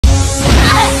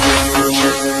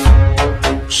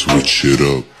shit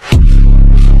up.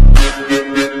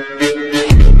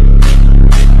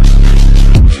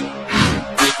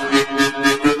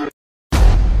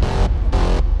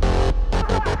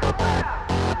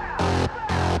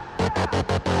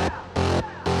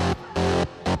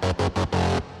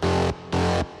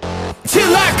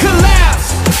 Till I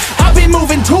collapse, I've been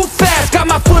moving too fast. Got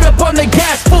my foot up on the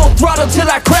gas, full throttle till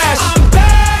I crash. I'm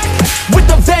back with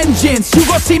a vengeance, you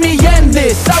gon' see me end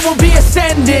this. I will be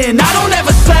ascending, I don't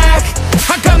ever slack.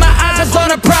 I got my eyes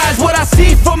on a prize, what I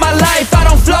see for my life. I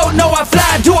don't float, no I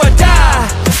fly, do or die.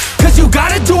 Cause you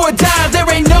gotta do or die, there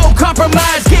ain't no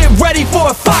compromise. Get ready for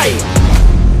a fight.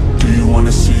 Do you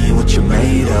wanna see what you're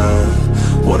made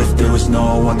of? What if there was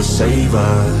no one to save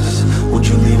us? Would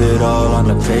you leave it all on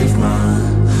the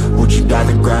pavement? Would you dye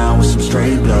the ground with some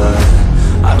stray blood?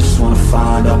 I just wanna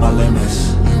find out my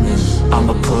limits.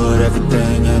 I'ma put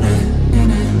everything in it.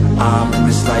 I'm in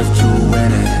this life to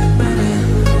win it,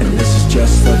 and this is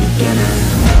just the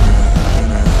beginning.